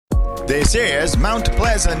This is Mount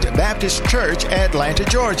Pleasant Baptist Church, Atlanta,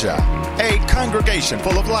 Georgia, a congregation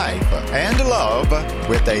full of life and love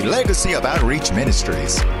with a legacy of outreach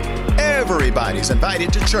ministries. Everybody's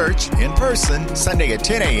invited to church in person Sunday at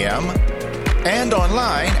 10 a.m. and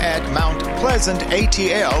online at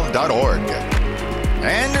mountpleasantatl.org.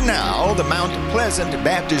 And now, the Mount Pleasant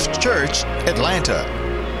Baptist Church, Atlanta.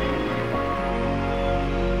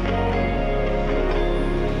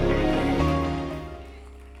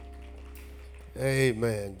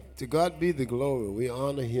 Amen. To God be the glory. We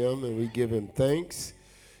honor him and we give him thanks,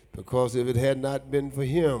 because if it had not been for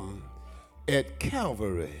him at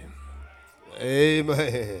Calvary,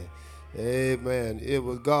 amen, amen. It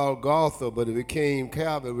was Golgotha, but it became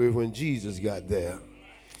Calvary when Jesus got there.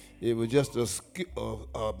 It was just a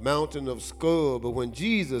mountain of skull, but when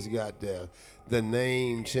Jesus got there, the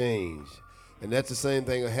name changed. And that's the same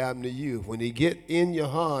thing that happened to you. When he get in your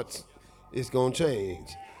hearts, it's going to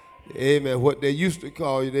change. Amen. What they used to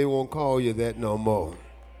call you, they won't call you that no more.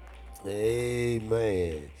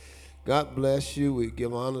 Amen. God bless you. We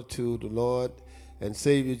give honor to the Lord and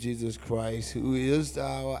Savior Jesus Christ, who is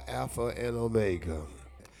our Alpha and Omega.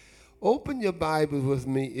 Open your Bibles with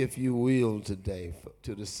me, if you will, today,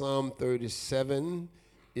 to the Psalm 37,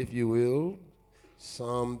 if you will.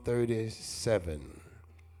 Psalm 37.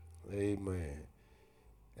 Amen.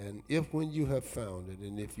 And if when you have found it,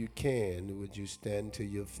 and if you can, would you stand to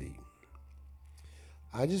your feet?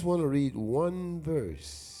 I just want to read one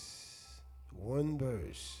verse. One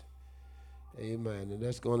verse. Amen. And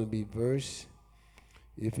that's going to be verse,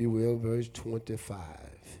 if you will, verse 25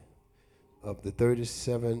 of the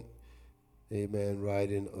 37th, amen,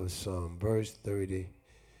 writing of Psalm.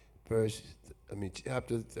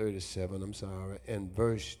 Chapter 37, I'm sorry, and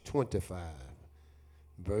verse 25.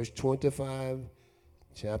 Verse 25,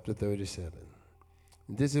 chapter 37.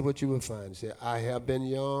 And this is what you will find. Say, I have been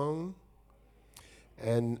young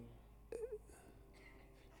and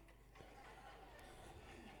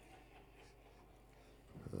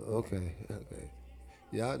okay.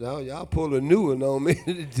 Y'all pull a new one on me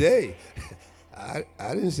today. I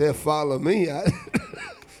didn't say follow me.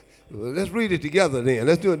 Well, let's read it together then.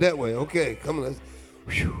 Let's do it that way. Okay, come on.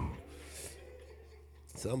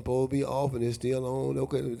 Some people be off and they're still on.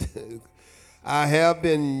 Okay. I have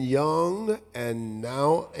been young and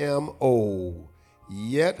now am old,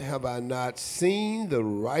 yet have I not seen the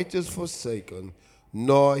righteous forsaken,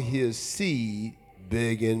 nor his seed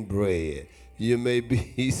begging bread. You may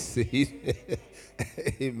be seated.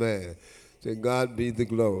 Amen. To God be the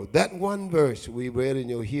glory. That one verse we read in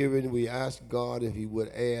your hearing, we asked God if he would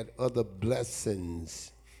add other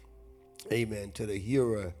blessings, amen, to the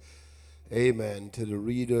hearer, amen, to the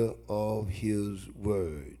reader of his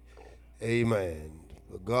word. Amen.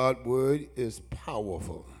 For God's word is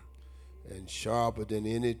powerful and sharper than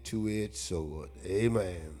any two-edged sword.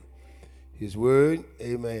 Amen. His word,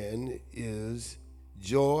 amen, is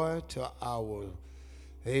joy to our,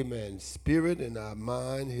 amen, spirit and our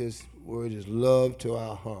mind. His word is love to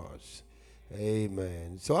our hearts.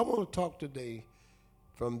 Amen. So I want to talk today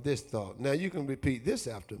from this thought. Now you can repeat this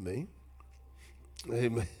after me.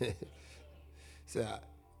 Amen. So,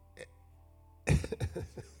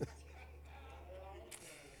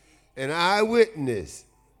 an eyewitness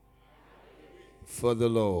for the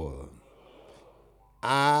Lord.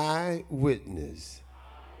 Eyewitness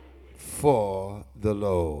for the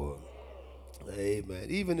Lord. Amen.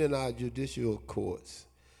 Even in our judicial courts.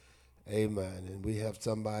 Amen. And we have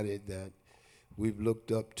somebody that we've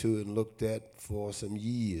looked up to and looked at for some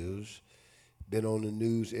years. Been on the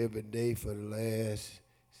news every day for the last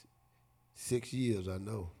 6 years, I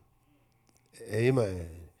know. Amen.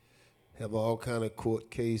 Have all kind of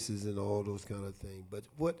court cases and all those kind of things. But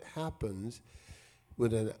what happens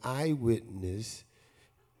with an eyewitness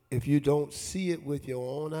if you don't see it with your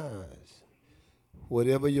own eyes?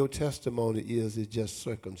 Whatever your testimony is just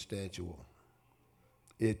circumstantial.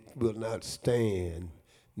 It will not stand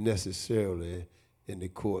necessarily in the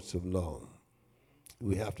courts of law.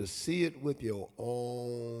 We have to see it with your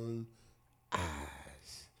own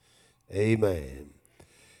eyes. Amen.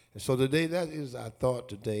 And so today, that is our thought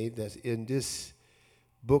today, that's in this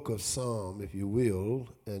book of Psalm, if you will,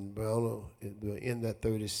 and we're in that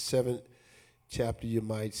 37th chapter, you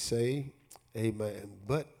might say. Amen.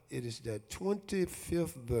 But it is that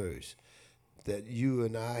 25th verse that you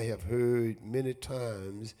and I have heard many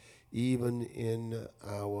times, even in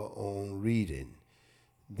our own reading,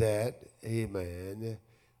 that, amen,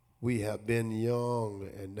 we have been young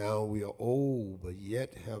and now we are old, but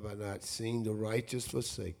yet have I not seen the righteous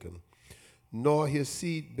forsaken, nor his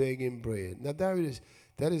seed begging bread. Now that is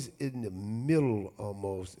in the middle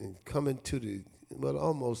almost, and coming to the well,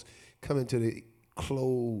 almost coming to the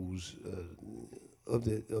close of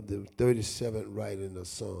the 37th writing of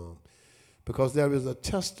Psalm, because there is a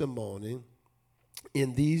testimony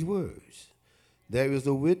in these words. There is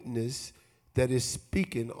a witness that is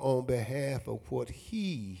speaking on behalf of what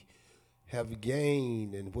he have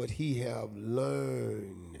gained and what he have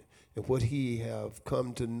learned and what he have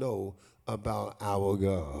come to know about our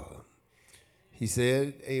God. He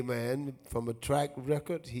said, amen, from a track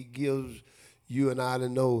record, he gives you and I to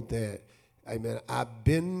know that, amen, I've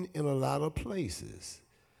been in a lot of places.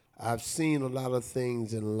 I've seen a lot of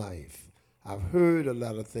things in life. I've heard a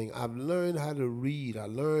lot of things. I've learned how to read. I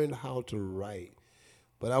learned how to write.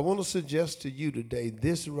 But I want to suggest to you today,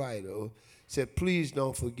 this writer said, please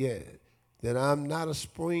don't forget that I'm not a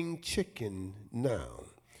spring chicken now.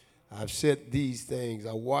 I've said these things.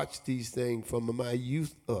 I watched these things from my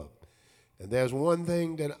youth up. And there's one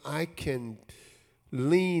thing that I can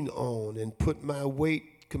lean on and put my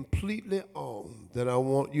weight completely on that I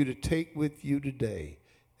want you to take with you today,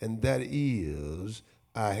 and that is,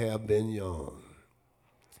 I have been young.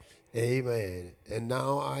 Amen. And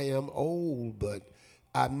now I am old, but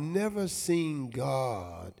I've never seen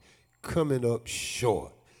God coming up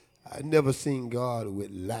short. I never seen God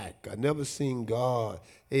with lack. I never seen God,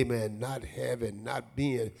 amen, not having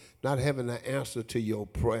an answer to your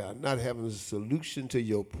prayer, not having a solution to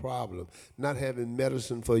your problem, not having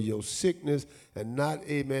medicine for your sickness, and not,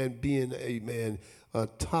 amen, being, amen, a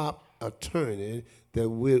top attorney that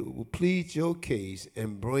will plead your case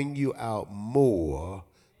and bring you out more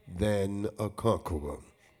than a conqueror.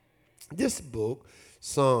 This book,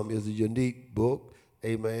 Psalm, is a unique book.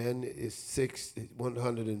 Amen. It's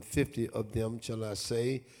 150 of them, shall I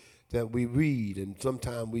say, that we read. And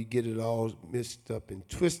sometimes we get it all mixed up and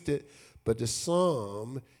twisted. But the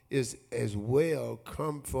Psalm is as well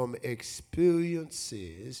come from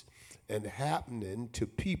experiences and happening to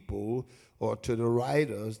people or to the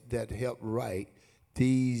writers that helped write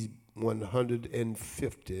these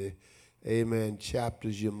 150, amen,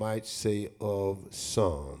 chapters, you might say, of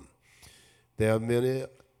Psalm. There are many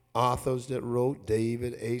authors that wrote: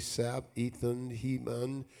 David, Asaph, Ethan,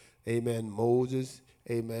 Heman, amen, Moses,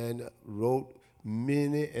 amen, wrote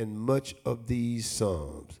many and much of these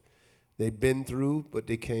Psalms. They've been through, but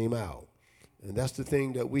they came out. And that's the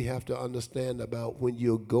thing that we have to understand about when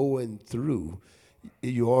you're going through.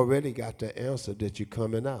 You already got the answer that you're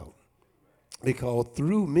coming out. Because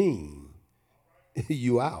through mean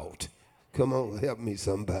you out. Come on, help me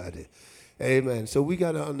somebody. Amen. So we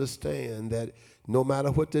got to understand that no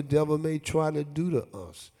matter what the devil may try to do to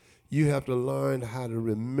us, you have to learn how to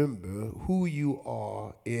remember who you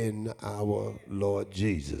are in our Lord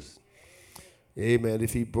Jesus. Amen.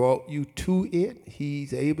 If he brought you to it,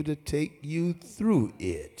 he's able to take you through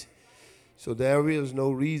it. So there is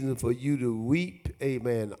no reason for you to weep,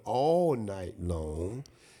 amen, all night long.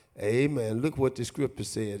 Amen. Look what the scripture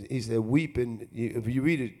says. He said, weeping, if you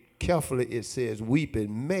read it carefully, it says,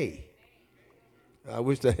 weeping may. I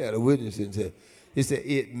wish I had a witness in here. He said,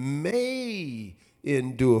 it may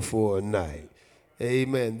endure for a night.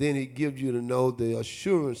 Amen. Then he gives you to know the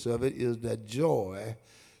assurance of it is that joy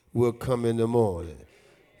will come in the morning.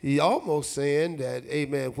 He almost saying that,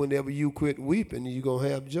 amen, whenever you quit weeping, you're going to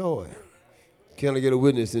have joy. Can I get a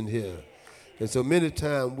witness in here? And so many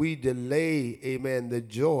times we delay, amen, the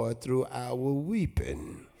joy through our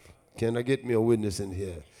weeping. Can I get me a witness in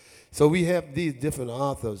here? So we have these different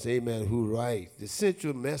authors, amen, who write. The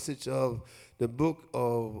central message of the book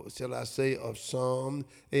of, shall I say, of Psalm,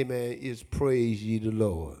 amen, is praise ye the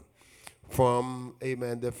Lord. From,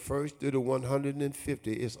 amen, the first to the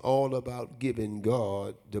 150, it's all about giving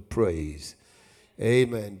God the praise.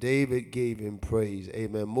 Amen. David gave him praise.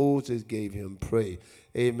 Amen. Moses gave him praise.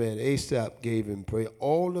 Amen. Asaph gave him praise.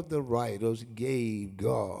 All of the writers gave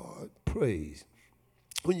God praise.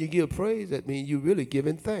 When you give praise, that means you're really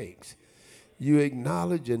giving thanks. You're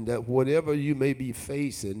acknowledging that whatever you may be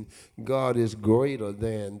facing, God is greater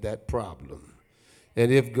than that problem.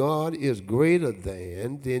 And if God is greater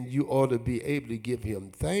than, then you ought to be able to give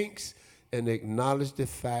him thanks and acknowledge the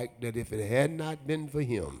fact that if it had not been for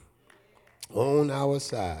him on our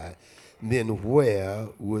side, then where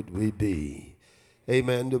would we be?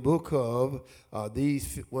 Amen. The book of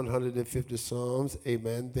these 150 Psalms,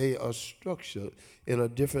 amen, they are structured in a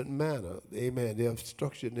different manner. Amen. They are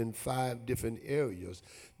structured in 5 different areas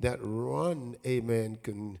that run, amen,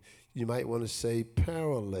 you might want to say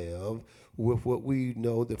parallel with what we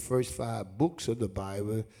know the first 5 books of the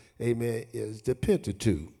Bible, amen, is the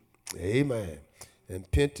Pentateuch. Amen. And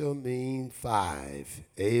penta means 5.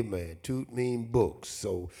 Amen. Tut means books.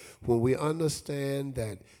 So when we understand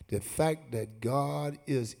that the fact that God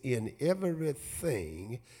is in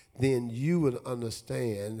everything, then you will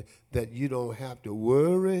understand that you don't have to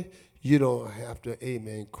worry. You don't have to,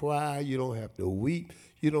 amen, cry. You don't have to weep.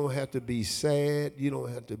 You don't have to be sad. You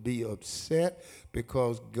don't have to be upset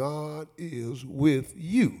because God is with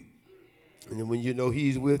you. And when you know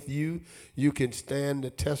he's with you, you can stand the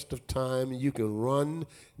test of time. You can run,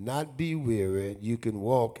 not be weary. You can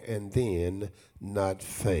walk and then not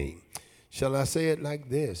faint. Shall I say it like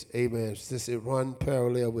this? Amen. Since it runs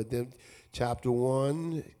parallel with them, chapter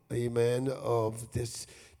 1, amen, of this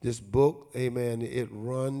book, amen, it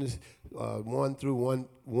runs 1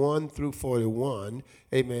 through 41,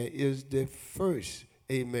 amen, is the first,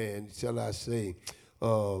 amen, shall I say,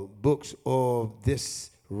 books of this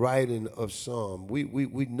writing of Psalm.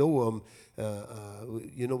 We know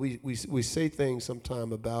them, we say things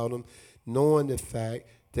sometime about them, knowing the fact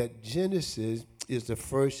that Genesis is the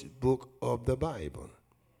first book of the Bible.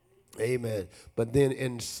 Amen. But then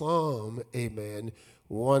in Psalm, amen,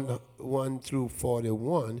 1 through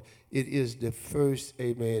 41, it is the first,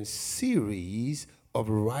 amen, series of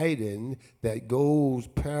writing that goes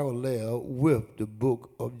parallel with the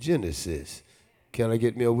book of Genesis. Can I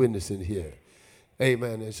get me a witness in here?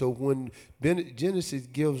 Amen. And so when Genesis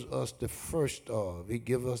gives us the first of, it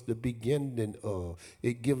gives us the beginning of,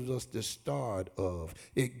 it gives us the start of,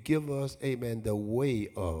 it gives us, amen, the way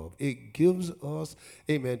of, it gives us,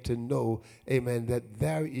 amen, to know, amen, that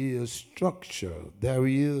there is structure, there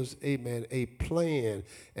is, amen, a plan,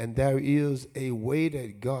 and there is a way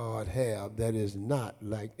that God have that is not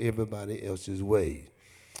like everybody else's way.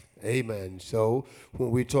 Amen. So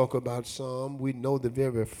when we talk about Psalm, we know the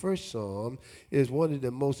very first Psalm is one of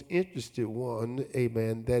the most interesting one,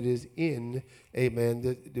 amen, that is in,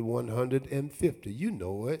 amen, the 150. You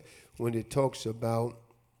know it when it talks about,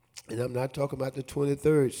 and I'm not talking about the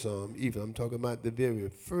 23rd Psalm either. I'm talking about the very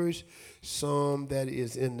first Psalm that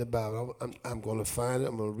is in the Bible. I'm going to find it.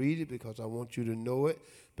 I'm going to read it because I want you to know it,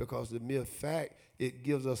 because the mere fact it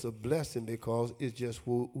gives us a blessing because it's just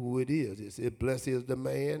who it is. It blessed is the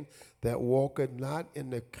man that walketh not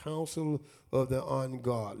in the counsel of the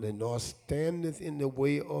ungodly, nor standeth in the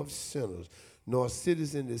way of sinners, nor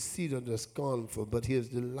sitteth in the seat of the scornful, but his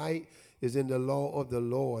delight is in the law of the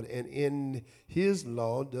Lord, and in his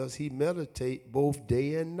law does he meditate both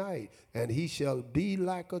day and night. And he shall be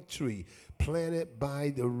like a tree planted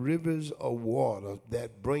by the rivers of water,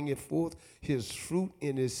 that bringeth forth his fruit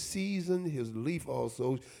in his season. His leaf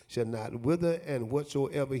also shall not wither, and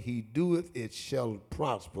whatsoever he doeth, it shall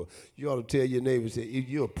prosper. You ought to tell your neighbor, say,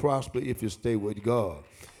 you'll prosper if you stay with God.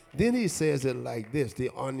 Then he says it like this: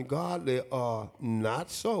 the ungodly are not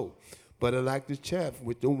so, but are like the chaff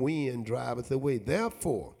which the wind driveth away.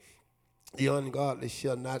 Therefore, the ungodly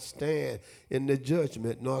shall not stand in the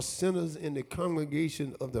judgment, nor sinners in the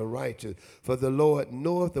congregation of the righteous. For the Lord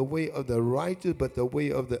knoweth the way of the righteous, but the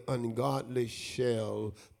way of the ungodly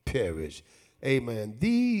shall perish. Amen.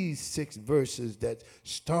 These 6 verses that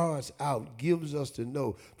starts out gives us to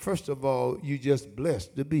know, first of all, you just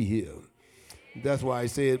blessed to be here. That's why I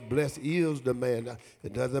said, blessed is the man.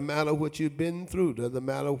 It doesn't matter what you've been through. Doesn't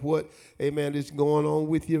matter what, amen, is going on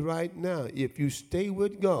with you right now. If you stay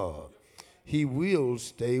with God, he will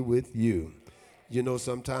stay with you. You know,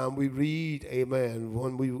 sometimes we read, amen,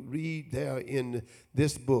 when we read there in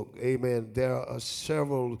this book, amen, there are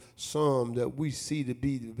several psalms that we see to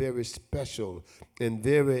be very special and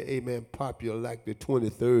very, amen, popular, like the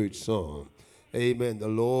 23rd Psalm. Amen. The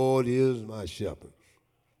Lord is my shepherd,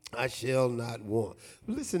 I shall not want.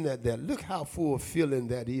 Listen at that. Look how fulfilling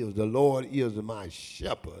that is. The Lord is my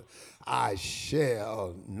shepherd, I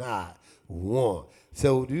shall not want.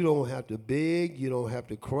 So you don't have to beg, you don't have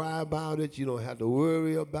to cry about it, you don't have to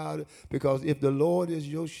worry about it, because if the Lord is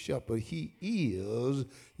your shepherd, he is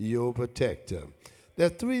your protector. There are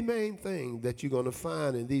 3 main things that you're going to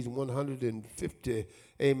find in these 150,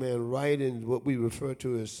 amen, writings, what we refer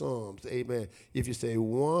to as Psalms, amen. If you say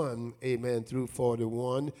 1, amen, through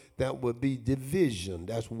 41, that would be division.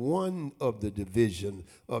 That's one of the division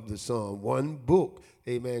of the Psalm. One book,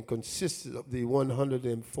 amen, consists of the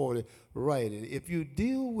 140 writings. If you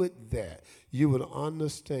deal with that, you will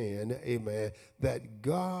understand, amen, that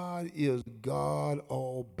God is God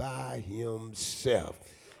all by himself.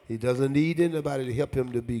 He doesn't need anybody to help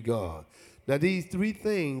him to be God. Now, these 3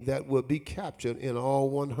 things that will be captured in all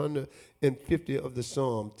 150 of the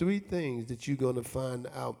Psalms, 3 things that you're going to find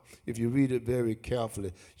out if you read it very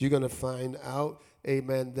carefully. You're going to find out,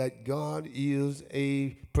 amen, that God is a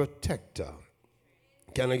protector.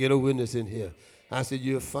 Can I get a witness in here? I said,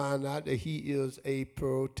 you'll find out that he is a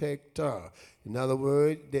protector. In other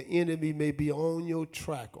words, the enemy may be on your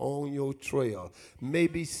track, on your trail, may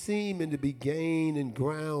be seeming to be gaining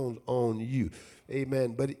ground on you.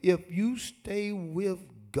 Amen. But if you stay with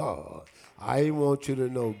God, I want you to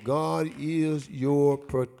know God is your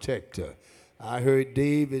protector. I heard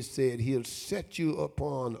David said he'll set you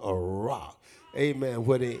upon a rock. Amen.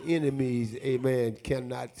 Where the enemies, amen,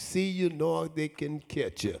 cannot see you nor they can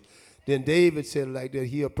catch you. Then David said like that,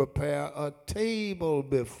 he'll prepare a table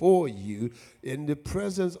before you in the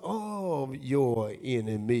presence of your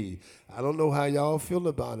enemy. I don't know how y'all feel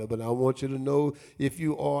about it, but I want you to know if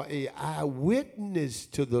you are an eyewitness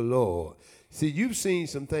to the Lord. See, you've seen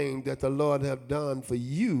some things that the Lord have done for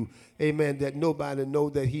you, amen, that nobody know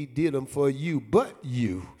that he did them for you but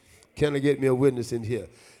you. Can I get me a witness in here?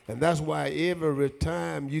 And that's why every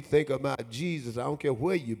time you think about Jesus, I don't care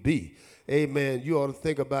where you be, amen, you ought to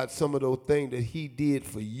think about some of those things that he did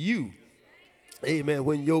for you. Amen.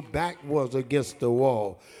 When your back was against the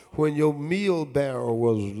wall, when your meal barrel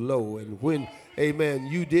was low, and when, amen,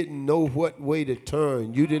 you didn't know what way to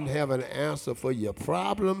turn, you didn't have an answer for your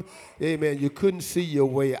problem, amen, you couldn't see your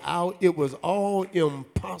way out, it was all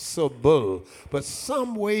impossible. But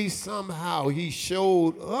some way, somehow, he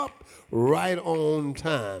showed up right on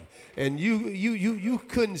time. And you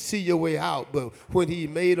couldn't see your way out, but when he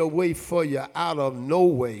made a way for you out of no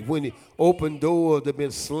way, when he opened doors that have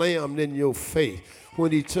been slammed in your face,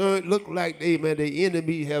 when he turned, looked like, amen, the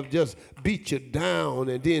enemy have just beat you down,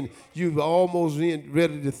 and then you've almost been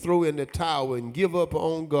ready to throw in the towel and give up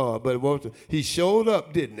on God. But he showed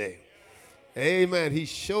up, didn't he? Amen. He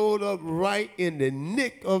showed up right in the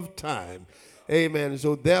nick of time. Amen. And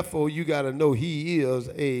so therefore, you got to know he is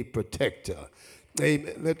a protector.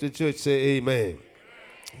 Amen. Let the church say amen.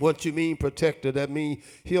 What you mean protector? That means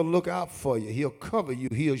he'll look out for you. He'll cover you.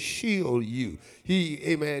 He'll shield you.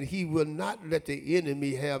 Amen, he will not let the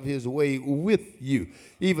enemy have his way with you,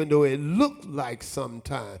 even though it looked like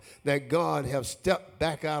sometime that God have stepped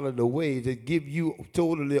back out of the way to give you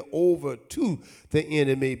totally over to the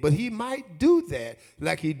enemy. But he might do that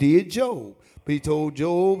like he did Job. He told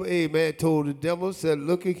Job, amen, told the devil, said,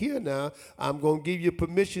 look here now, I'm going to give you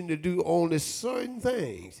permission to do only certain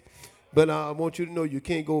things. But I want you to know you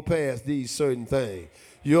can't go past these certain things.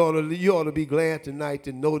 You ought to be glad tonight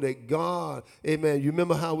to know that God, amen, you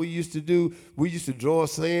remember how we used to do? We used to draw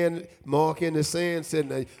sand, mark in the sand,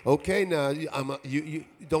 saying, okay, now, you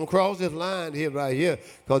don't cross this line here, right here,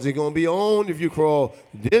 because it's going to be on if you cross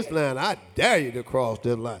this line. I dare you to cross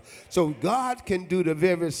this line. So God can do the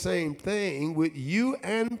very same thing with you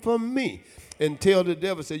and for me, and tell the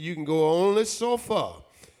devil, say, you can go only so far.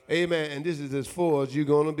 Amen. And this is as far as you're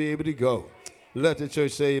going to be able to go. Let the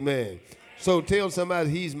church say amen. So tell somebody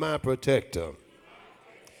he's my protector.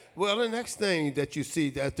 Well, the next thing that you see,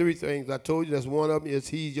 there are three things I told you. That's one of them is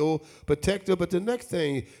he's your protector. But the next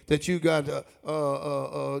thing that you got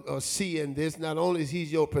to see in this, not only is he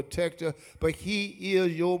your protector, but he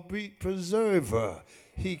is your preserver.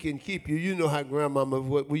 He can keep you. You know how grandmama,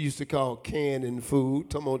 what we used to call canning food.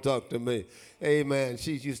 Come on, talk to me. Amen.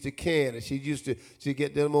 She used to can it. She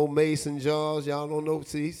get them old mason jars. Y'all don't know.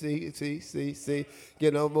 See.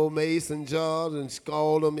 Get them old mason jars and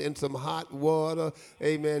scald them in some hot water.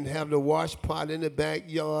 Amen. Have the wash pot in the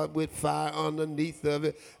backyard with fire underneath of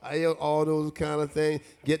it. All those kind of things.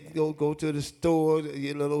 Go to the store,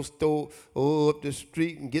 get a little store up the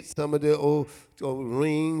street and get some of the old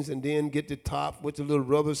rings, and then get the top with the little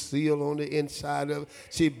rubber seal on the inside of it.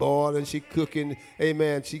 She boiling, she cooking.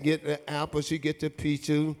 Amen. She get the apple, she get the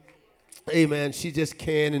peaches. Amen. She just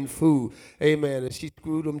canning food. Amen. And she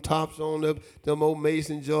screwed them tops on them old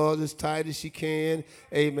mason jars as tight as she can.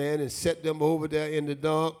 Amen. And set them over there in the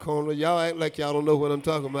dark corner. Y'all act like y'all don't know what I'm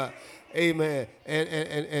talking about. Amen. And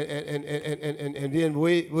then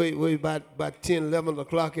way about 10, 11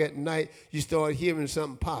 o'clock at night, you start hearing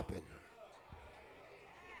something popping.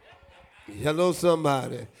 Hello,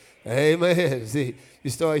 somebody. Amen. See, you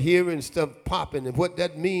start hearing stuff popping, and what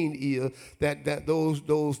that means is that those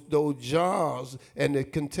jars and the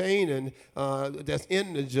container that's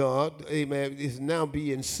in the jar, amen, is now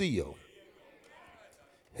being sealed.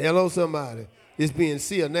 Hello, somebody. It's being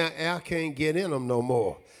sealed. Now air can't get in them no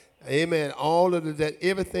more. Amen. All of that,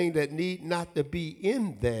 everything that need not to be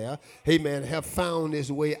in there, amen, have found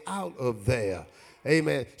its way out of there.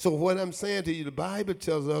 Amen. So what I'm saying to you, the Bible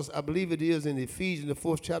tells us, I believe it is in Ephesians, the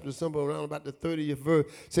 4th chapter, somewhere around about the 30th verse,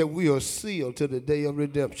 said we are sealed to the day of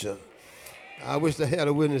redemption. I wish I had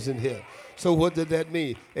a witness in here. So what did that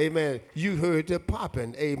mean? Amen. You heard the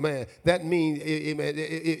popping. Amen. That means, amen,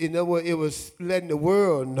 in other words, it was letting the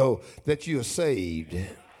world know that you are saved.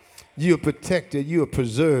 You're protected. You're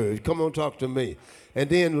preserved. Come on, talk to me. And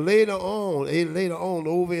then later on,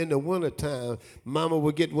 over in the wintertime, Mama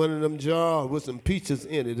would get one of them jars with some peaches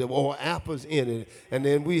in it or apples in it. And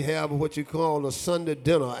then we have what you call a Sunday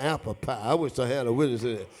dinner apple pie. I wish I had a witness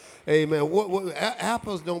in it. Amen.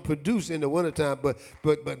 Apples don't produce in the wintertime,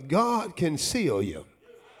 but God can seal you,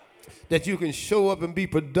 that you can show up and be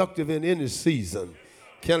productive in any season.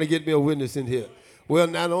 Can I get me a witness in here? Well,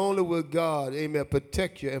 not only will God, amen,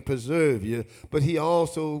 protect you and preserve you, but he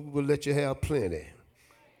also will let you have plenty.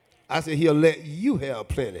 I said he'll let you have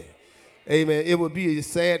plenty. Amen. It would be a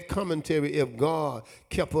sad commentary if God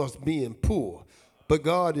kept us being poor. But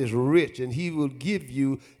God is rich, and he will give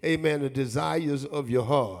you, amen, the desires of your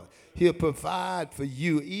heart. He'll provide for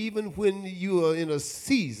you even when you are in a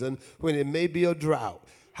season when it may be a drought.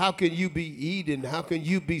 How can you be eating? How can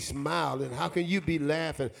you be smiling? How can you be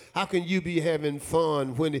laughing? How can you be having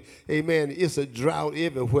fun when, amen, it's a drought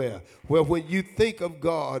everywhere? Well, when you think of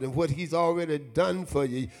God and what he's already done for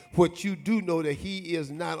you, what you do know that he is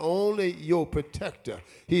not only your protector,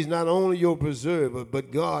 he's not only your preserver, but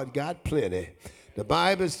God got plenty. The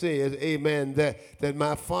Bible says, amen, that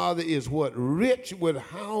my Father is what? Rich with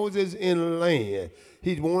houses and land.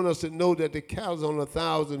 He wants us to know that the cattle on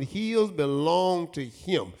 1,000 hills belong to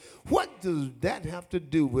him. What does that have to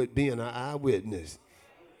do with being an eyewitness?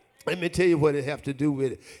 Let me tell you what it have to do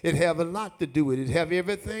with it. It have a lot to do with it. It have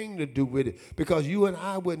everything to do with it. Because you and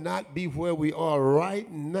I would not be where we are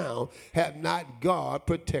right now had not God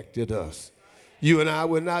protected us. You and I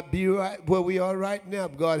would not be right where we are right now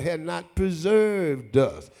if God had not preserved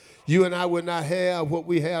us. You and I would not have what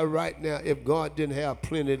we have right now if God didn't have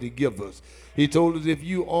plenty to give us. He told us if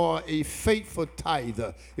you are a faithful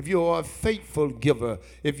tither, if you are a faithful giver,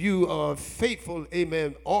 if you are a faithful,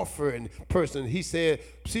 amen, offering person, he said,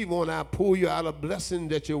 see, won't I pour you out a blessing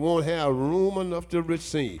that you won't have room enough to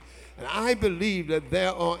receive? And I believe that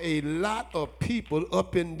there are a lot of people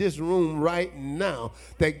up in this room right now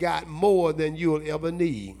that got more than you'll ever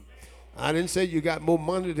need. I didn't say you got more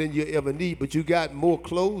money than you'll ever need, but you got more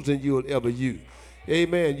clothes than you'll ever use.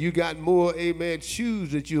 Amen. You got more, amen,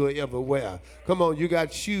 shoes that you'll ever wear. Come on, you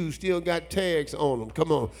got shoes, still got tags on them.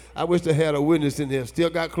 Come on. I wish I had a witness in here. Still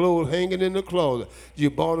got clothes hanging in the closet.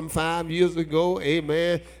 You bought them 5 years ago,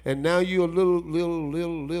 amen, and now you're a little.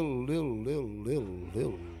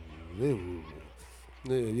 Yeah.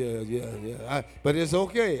 But it's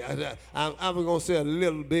okay. I'm going to say a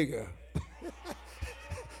little bigger.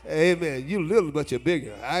 Amen. You little, but you're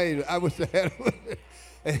bigger. I wish I had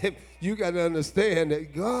a You got to understand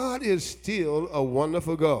that God is still a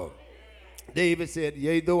wonderful God. David said,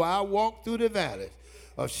 yea, though I walk through the valleys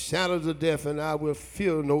of shadows of death, and I will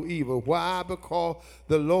fear no evil. Why? Because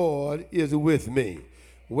the Lord is with me.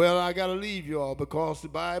 Well, I got to leave you all because the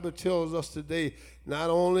Bible tells us today not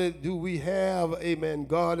only do we have, amen,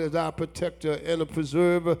 God as our protector and a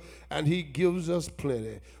preserver, and he gives us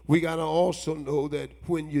plenty. We got to also know that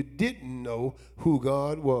when you didn't know who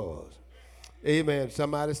God was. Amen.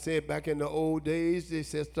 Somebody said back in the old days, they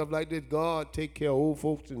said stuff like this, God take care of old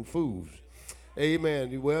folks and fools.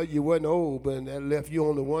 Amen. Well, you wasn't old, but that left you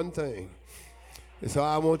on the one thing. And so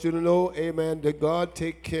I want you to know, amen, that God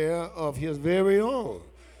take care of his very own.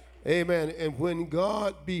 Amen. And when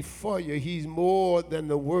God be for you, he's more than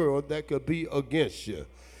the world that could be against you.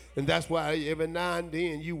 And that's why every now and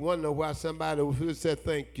then you wonder why somebody would say,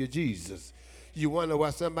 thank you, Jesus. You wonder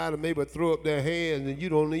why somebody maybe throw up their hands and you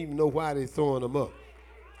don't even know why they're throwing them up.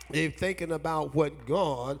 They're thinking about what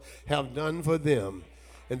God have done for them.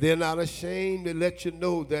 And they're not ashamed to let you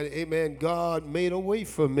know that, amen, God made a way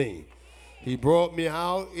for me. He brought me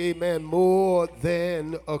out, amen, more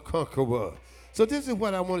than a conqueror. So this is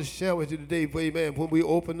what I want to share with you today, amen. When we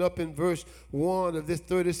open up in verse 1 of this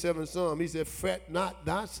 37th Psalm, he said, fret not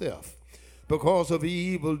thyself because of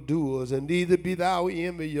evildoers, and neither be thou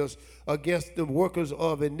envious against the workers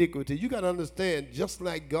of iniquity. You got to understand, just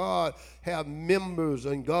like God have members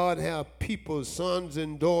and God have people, sons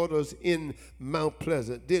and daughters in Mount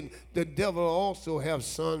Pleasant, then the devil also have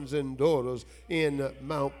sons and daughters in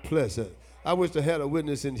Mount Pleasant. I wish I had a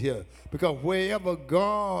witness in here. Because wherever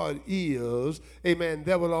God is, amen,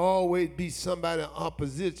 there will always be somebody in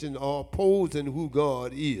opposition or opposing who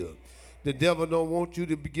God is. The devil don't want you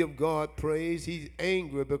to give God praise. He's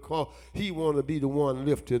angry because he want to be the one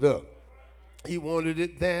lifted up. He wanted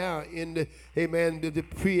it there in the, amen, the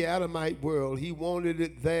pre-Adamite world. He wanted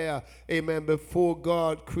it there, amen, before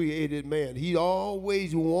God created man. He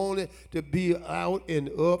always wanted to be out and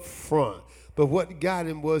up front. But what got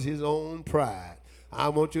him was his own pride. I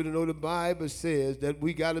want you to know the Bible says that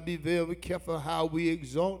we got to be very careful how we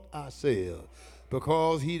exalt ourselves.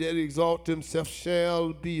 because he that exalt himself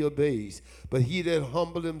shall be abased, but he that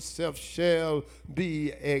humble himself shall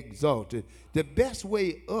be exalted. The best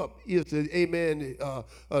way up is to, amen,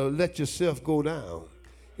 let yourself go down.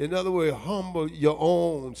 In other words, humble your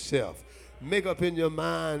own self. Make up in your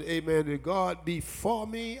mind, amen, that God be for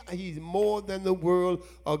me, he's more than the world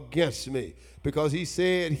against me. Because he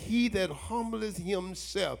said, he that humbleth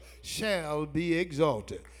himself shall be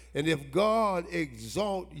exalted. And if God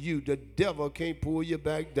exalt you, the devil can't pull you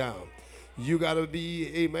back down. You got to be,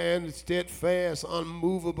 amen, steadfast,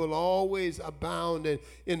 unmovable, always abounding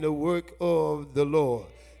in the work of the Lord.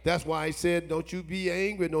 That's why he said, don't you be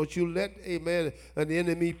angry. Don't you let, amen, an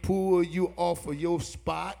enemy pull you off of your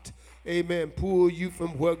spot. Amen. Pull you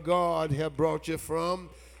from where God have brought you from.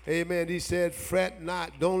 Amen. He said, fret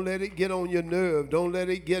not. Don't let it get on your nerve. Don't let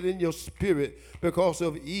it get in your spirit because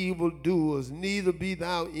of evildoers. Neither be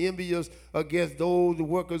thou envious against those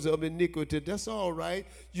workers of iniquity. That's all right.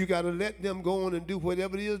 You got to let them go on and do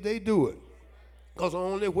whatever it is they do it. Because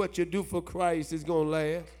only what you do for Christ is going to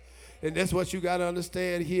last. And that's what you got to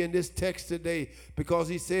understand here in this text today. Because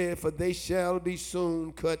he said, for they shall be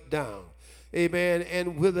soon cut down. Amen.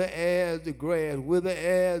 And wither as the grass, wither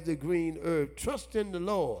as the green herb. Trust in the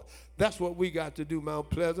Lord. That's what we got to do, Mount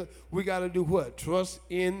Pleasant. We got to do what? Trust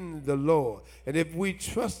in the Lord. And if we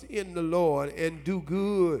trust in the Lord and do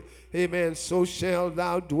good, amen, so shall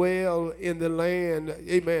thou dwell in the land,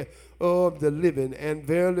 amen, of the living. And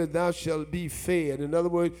verily thou shalt be fed. In other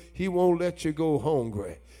words, he won't let you go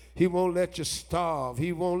hungry. He won't let you starve.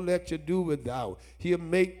 He won't let you do without. He'll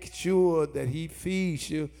make sure that he feeds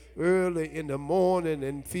you early in the morning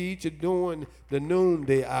and feeds you during the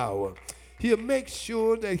noonday hour. He'll make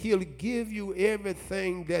sure that he'll give you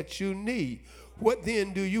everything that you need. What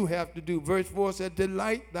then do you have to do? Verse 4 said,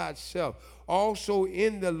 delight thyself also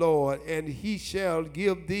in the Lord, and he shall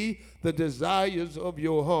give thee the desires of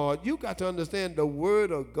your heart. You got to understand the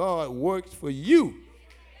word of God works for you.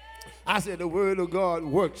 I said the word of God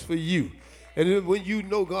works for you. And when you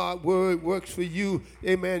know God's word works for you,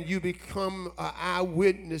 amen, you become an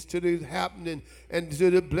eyewitness to the happening and to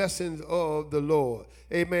the blessings of the Lord.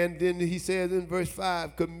 Amen. Then he says in verse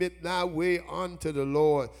 5, commit thy way unto the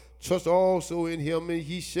Lord. Trust also in him, and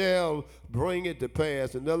he shall bring it to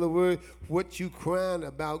pass. In other words, what you crying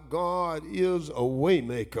about, God is a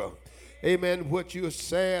waymaker. Amen. What you're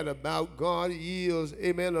sad about, God is,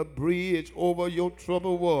 amen, a bridge over your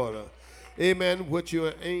troubled water. Amen. What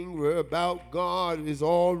you're angry about, God is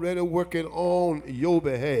already working on your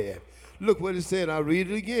behalf. Look what it said. I'll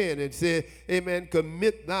read it again. It said, amen,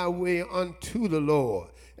 commit thy way unto the Lord,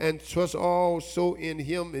 and trust also in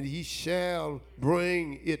him, and he shall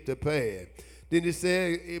bring it to pass. Then it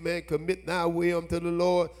said, amen, commit thy way unto the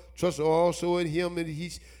Lord, trust also in him, and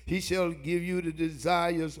he shall give you the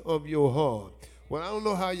desires of your heart. Well, I don't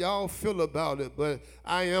know how y'all feel about it, but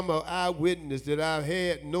I am an eyewitness that I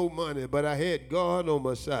had no money, but I had God on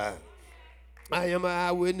my side. I am an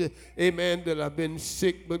eyewitness, amen, that I've been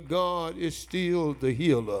sick, but God is still the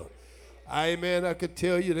healer. Amen. I could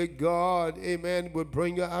tell you that God, amen, would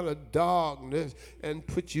bring you out of darkness and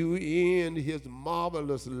put you in his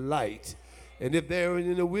marvelous light. And if there are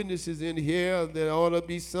any witnesses in here, there ought to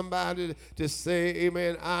be somebody to say,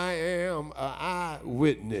 amen, I am an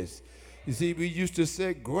eyewitness. You see, we used to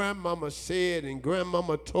say, grandmama said and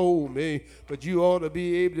grandmama told me, but you ought to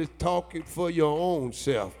be able to talk it for your own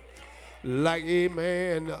self. Like,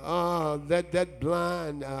 amen, that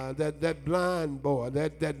blind boy,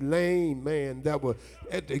 that lame man that was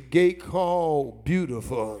at the gate called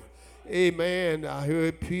Beautiful. Amen. I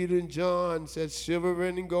heard Peter and John said, silver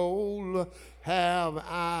and gold have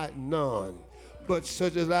I none, but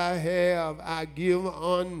such as I have I give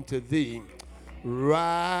unto thee.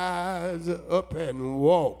 Rise up and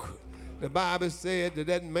walk. The Bible said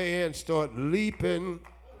that man started leaping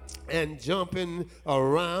and jumping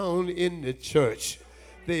around in the church.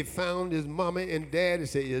 They found his mama and daddy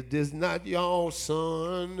said, is this not your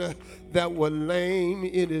son that was lame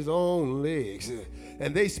in his own legs?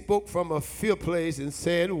 And they spoke from a fear place and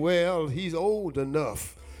said, well, he's old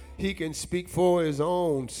enough. He can speak for his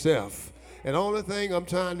own self. And the only thing I'm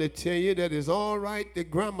trying to tell you that it's all right that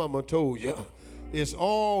grandmama told you. It's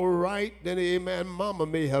all right that, amen, mama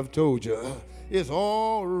may have told you. It's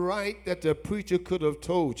all right that the preacher could have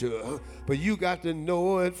told you. But you got to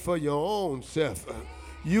know it for your own self.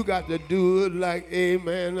 You got to do it like,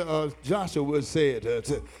 amen, Joshua said.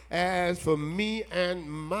 As for me and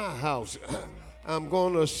my house, I'm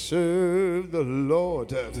going to serve the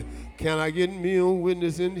Lord. Can I get me a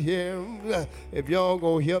witness in here? If y'all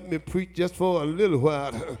going to help me preach just for a little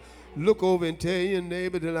while, look over and tell your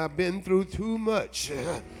neighbor that I've been through too much.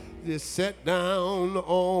 just sat down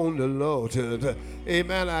on the Lord.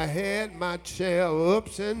 Amen. I had my chair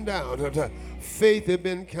ups and down. Faith had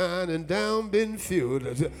been kind and down been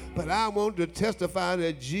filled. But I want to testify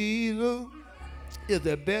that Jesus is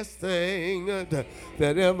the best thing that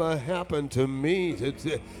ever happened to me.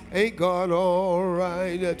 Ain't God all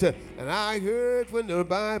right? And I heard when the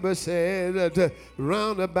Bible said,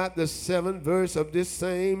 round about the 7th verse of this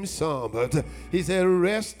same psalm, he said,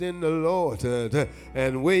 rest in the Lord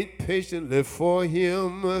and wait patiently for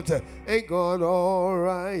him. Ain't God all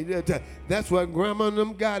right? That's what Grandma and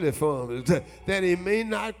them got it from, that he may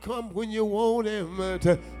not come when you want him,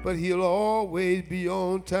 but he'll always be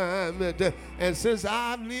on time. And since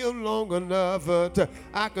I've lived long enough,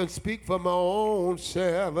 I can speak for my own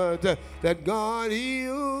self, that God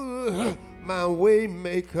is my way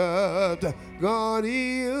maker. God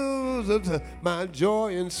is my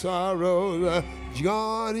joy and sorrow.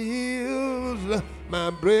 God is my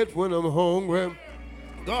bread when I'm hungry.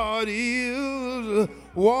 God is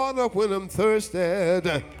water when I'm thirsty.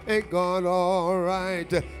 Ain't God all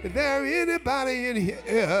right? Is there anybody in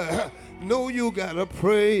here know you gotta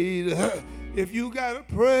praise? If you gotta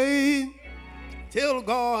praise, tell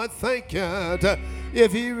God thank you.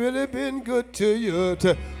 If he really been good to you,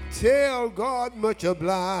 tell God much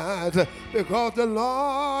obliged, because the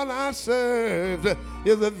Lord I serve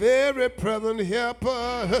is a very present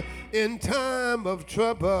helper in time of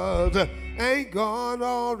trouble. Ain't God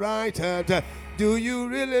all right? Do you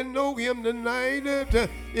really know him tonight?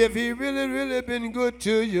 If he really been good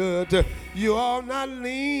to you, you ought not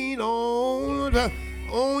lean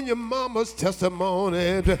on your mama's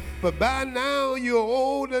testimony, but by now you're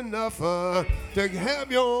old enough to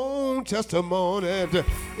have your own testimony.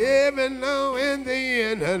 Every now and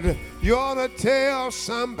then you ought to tell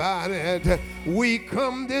somebody, we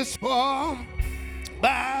come this far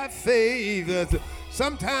by faith.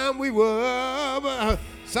 Sometime we were up,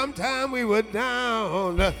 sometime we were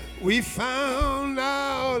down. We found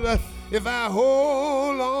out if I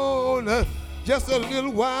hold on just a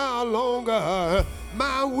little while longer,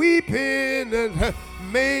 my weeping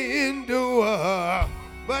may endure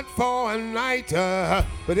but for a night.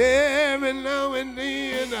 But every now and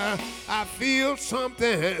then I feel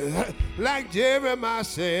something like Jeremiah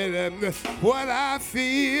said. What I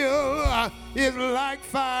feel is like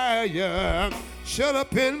fire shut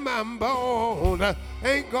up in my bone.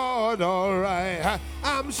 Ain't God all right?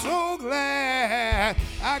 I'm so glad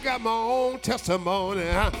I got my own testimony.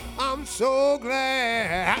 I'm so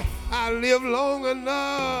glad I live long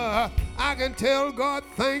enough. I can tell God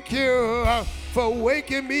thank you for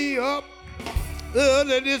waking me up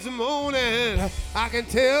early this morning. I can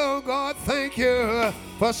tell God thank you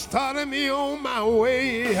for starting me on my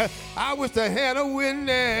way. I wish I had a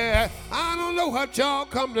witness. I don't know what y'all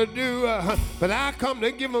come to do, but I come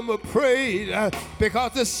to give them a praise,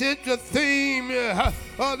 because the central theme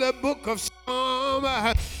of the book of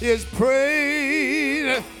Psalms is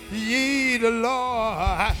praise ye the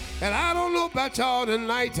Lord. And I don't know about y'all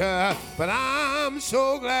tonight, but I'm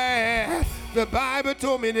so glad the Bible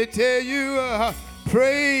told me to tell you,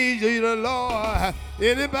 praise ye the Lord.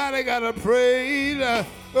 Anybody got a praise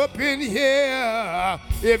up in here?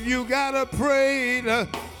 If you got a praise,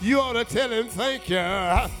 you ought to tell him thank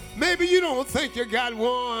you. Maybe you don't think you got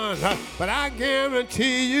one, but I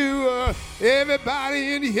guarantee you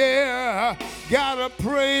everybody in here got a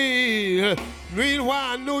praise. The reason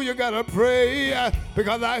why I know you got to pray,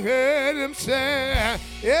 because I heard him say,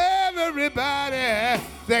 everybody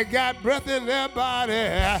that got breath in their body,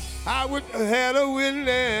 I would had a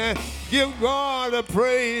witness. Give God a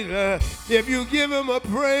praise. If you give him a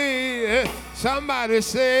praise, somebody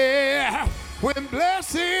say, when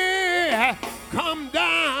blessings come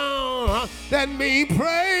down, that mean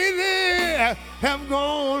praises have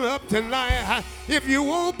gone up tonight. If you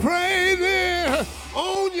won't praise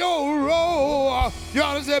on your road, you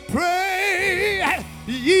ought to say, praise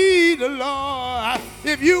ye the Lord.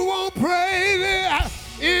 If you won't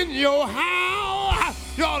praise in your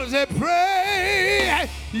house, you ought to say, praise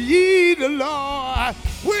ye the Lord.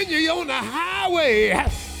 When you're on the highway,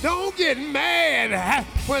 don't get mad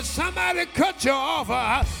when somebody cut you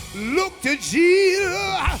off. Look to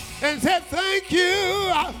Jesus and say, thank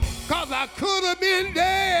you, because I could have been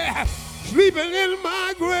there sleeping in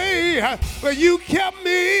my grave, but you kept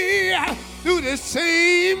me through the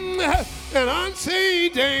same and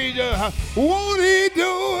unseen danger. Won't he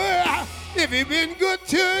do it? If he been good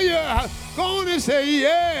to you, go on and say,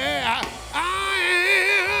 yeah,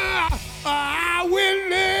 I am. I will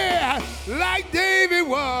live like David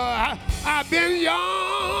was. I've been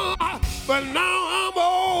young, but now I'm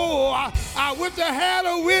old. I wish I had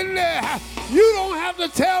a witness. You don't have to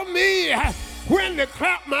tell me when to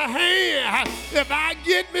clap my hand. If I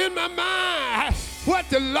get in my mind what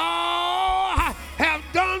the Lord have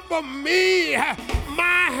done for me,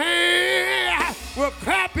 my hand will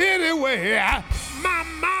clap anyway. My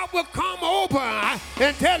mouth will come open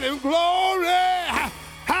and tell him glory,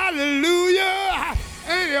 hallelujah.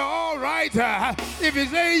 Ain't it all right? If you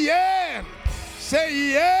say yes,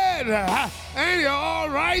 say yes. Ain't it all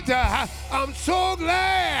right? I'm so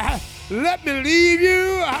glad. Let me leave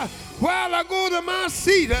you while I go to my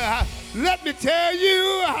seat. Let me tell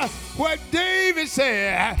you what David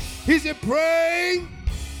said. He said, pray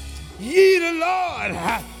ye the Lord.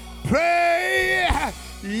 Pray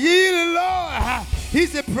ye the Lord. He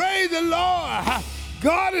said, praise the Lord.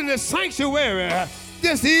 God in the sanctuary.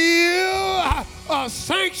 This is a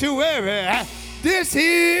sanctuary. This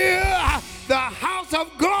is the house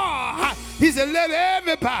of God. He said, let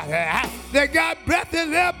everybody that got breath in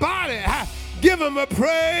their body give him a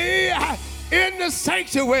praise in the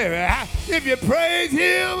sanctuary. If you praise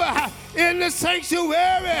him in the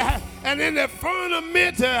sanctuary and in the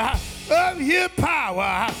firmament of his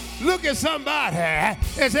power, look at somebody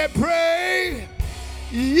and say, praise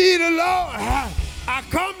ye the Lord. I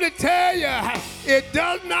come to tell you, it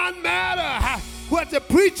does not matter what the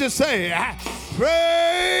preacher say.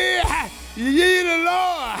 Praise ye the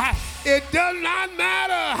Lord. It does not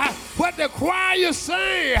matter what the choir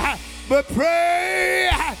sing, but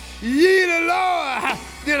praise ye the Lord.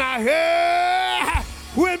 Then I heard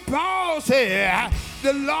when Paul said,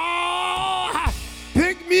 the Lord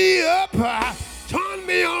picked me up, turned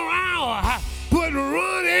me around, put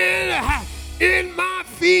running in my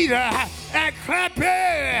feet, and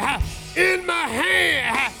clapping in my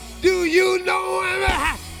hand. Do you know him?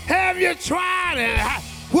 Have you tried it?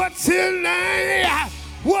 What's his name?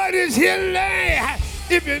 What is his name?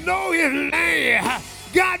 If you know his name,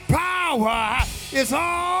 got power. It's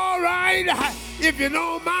all right if you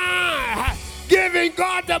don't mind giving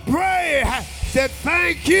God the praise. Say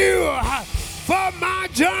thank you for my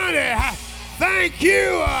journey. Thank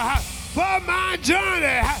you for my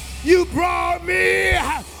journey. You brought me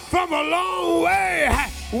from a long way.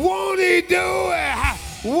 Won't he do it?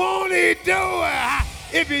 Won't he do it?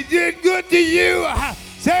 If he did good to you,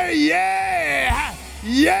 say yeah,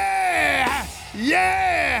 yeah,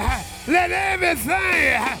 yeah. Let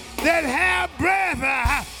everything that have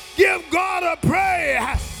breath give God a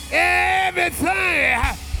praise. Everything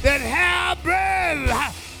that have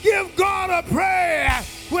breath give God a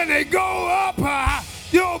praise. When they go up,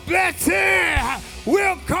 your blessing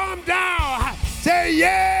will come down. Say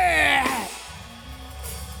yeah.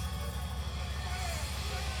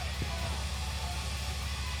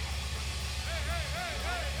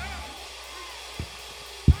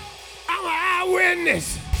 I'm an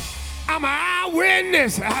eyewitness. I'm an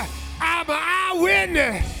eyewitness. I'm an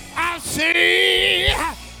eyewitness. I've seen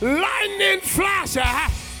lightning flash.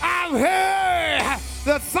 I've heard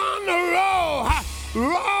the thunder roar,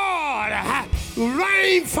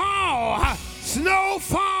 rain fall, snow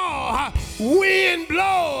fall, wind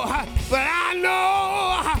blow. But I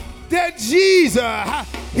know that Jesus,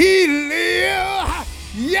 he lives.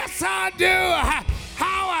 Yes, I do.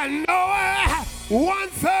 How I know it? One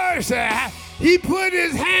Thursday, he put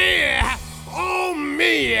his hand on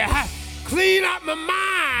me, cleaned up my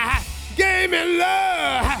mind, gave me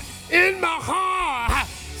love in my heart,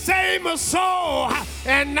 saved my soul,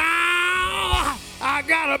 and now I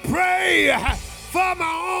gotta pray for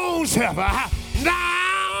my own self.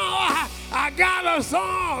 Now I got a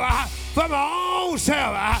song for my own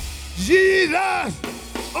self. Jesus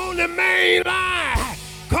on the main line,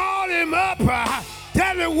 call him up,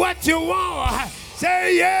 tell him what you want.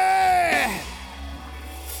 Say yeah.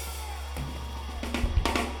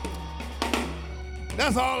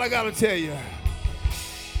 That's all I got to tell you.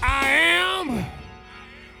 I am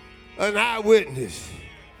an eyewitness.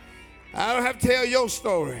 I don't have to tell your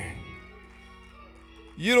story.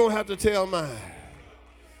 You don't have to tell mine.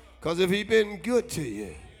 Because if he's been good to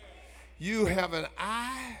you, you have an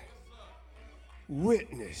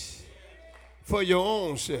eyewitness for your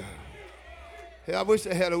own self. Hey, I wish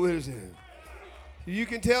I had a witness. You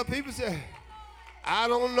can tell people, say, I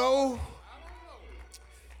don't know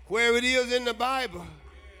where it is in the Bible,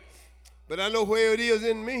 but I know where it is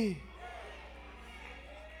in me.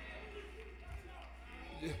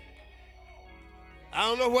 I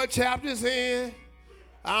don't know what chapter it's in.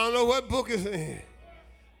 I don't know what book it's in,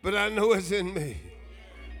 but I know it's in me.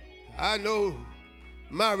 I know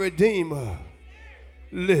my Redeemer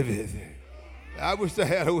liveth. I wish I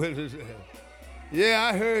had a witness.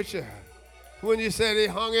 Yeah, I heard you. When you said they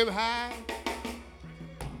hung him high,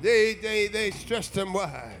 they stretched him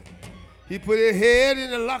wide. He put his head in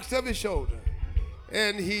the locks of his shoulder,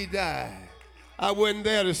 and he died. I wasn't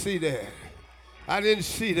there to see that. I didn't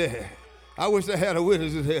see that. I wish I had a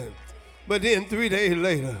witness of that. But then 3 days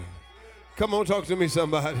later, come on, talk to me,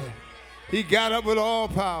 somebody. He got up with all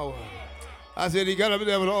power. I said he got up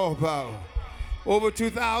there with all power. Over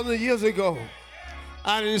 2,000 years ago,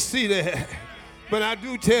 I didn't see that. But I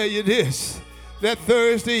do tell you this, that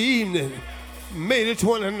Thursday evening, May the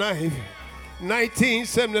 29th,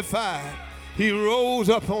 1975, he rose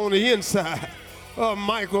up on the inside of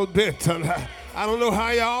Michael Benton. I don't know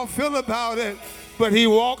how y'all feel about it, but he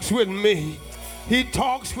walks with me. He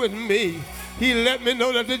talks with me. He let me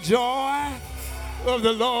know that the joy of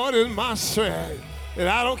the Lord is my strength. And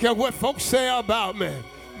I don't care what folks say about me.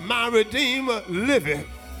 My Redeemer liveth.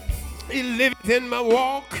 He liveth in my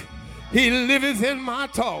walk. He liveth in my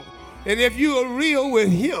talk. And if you are real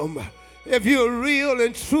with him, if you're real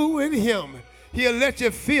and true with him, he'll let you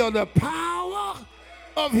feel the power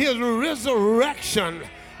of his resurrection.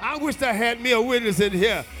 I wish I had me a witness in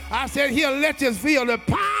here. I said he'll let you feel the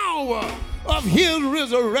power of his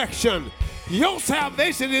resurrection. Your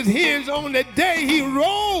salvation is his on the day he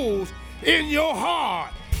rose in your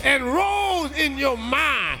heart and rose in your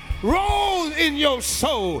mind, rose in your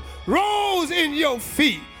soul, rose in your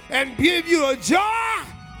feet, and give you a joy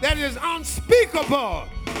that is unspeakable.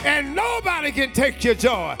 And nobody can take your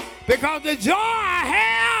joy, because the joy I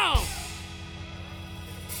have,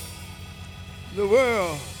 the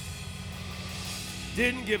world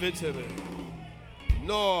didn't give it to me,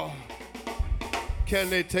 nor can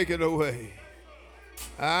they take it away.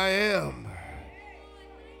 I am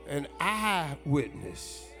an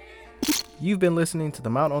eyewitness. You've been listening to the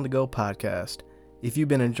Mount on the Go podcast. If you've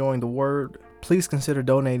been enjoying the word, please consider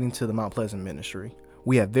donating to the Mount Pleasant Ministry.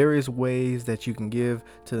 We have various ways that you can give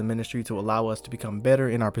to the ministry to allow us to become better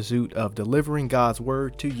in our pursuit of delivering God's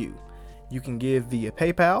word to you. You can give via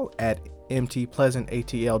PayPal at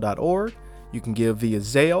mtpleasantatl.org. You can give via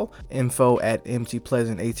Zelle,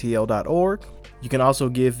 info@mtpleasantatl.org. You can also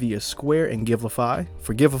give via Square and Givelify.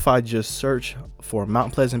 For Givelify, just search for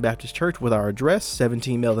Mount Pleasant Baptist Church with our address,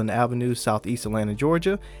 17 Melton Avenue, Southeast Atlanta,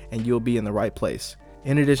 Georgia, and you'll be in the right place.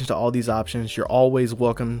 In addition to all these options, you're always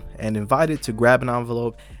welcome and invited to grab an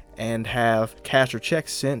envelope and have cash or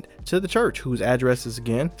checks sent to the church, whose address is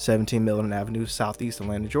again 17 Melton Avenue, Southeast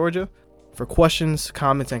Atlanta, Georgia. For questions,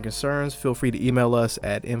 comments, and concerns, feel free to email us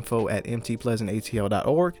at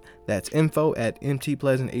info@mtpleasantatl.org. That's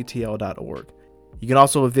info@mtpleasantatl.org. You can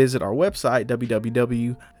also visit our website,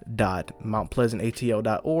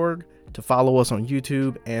 www.mountpleasantatl.org, to follow us on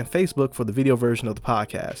YouTube and Facebook for the video version of the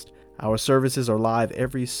podcast. Our services are live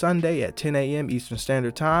every Sunday at 10 a.m. Eastern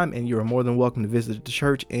Standard Time, and you are more than welcome to visit the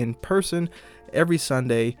church in person every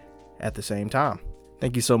Sunday at the same time.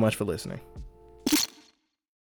 Thank you so much for listening.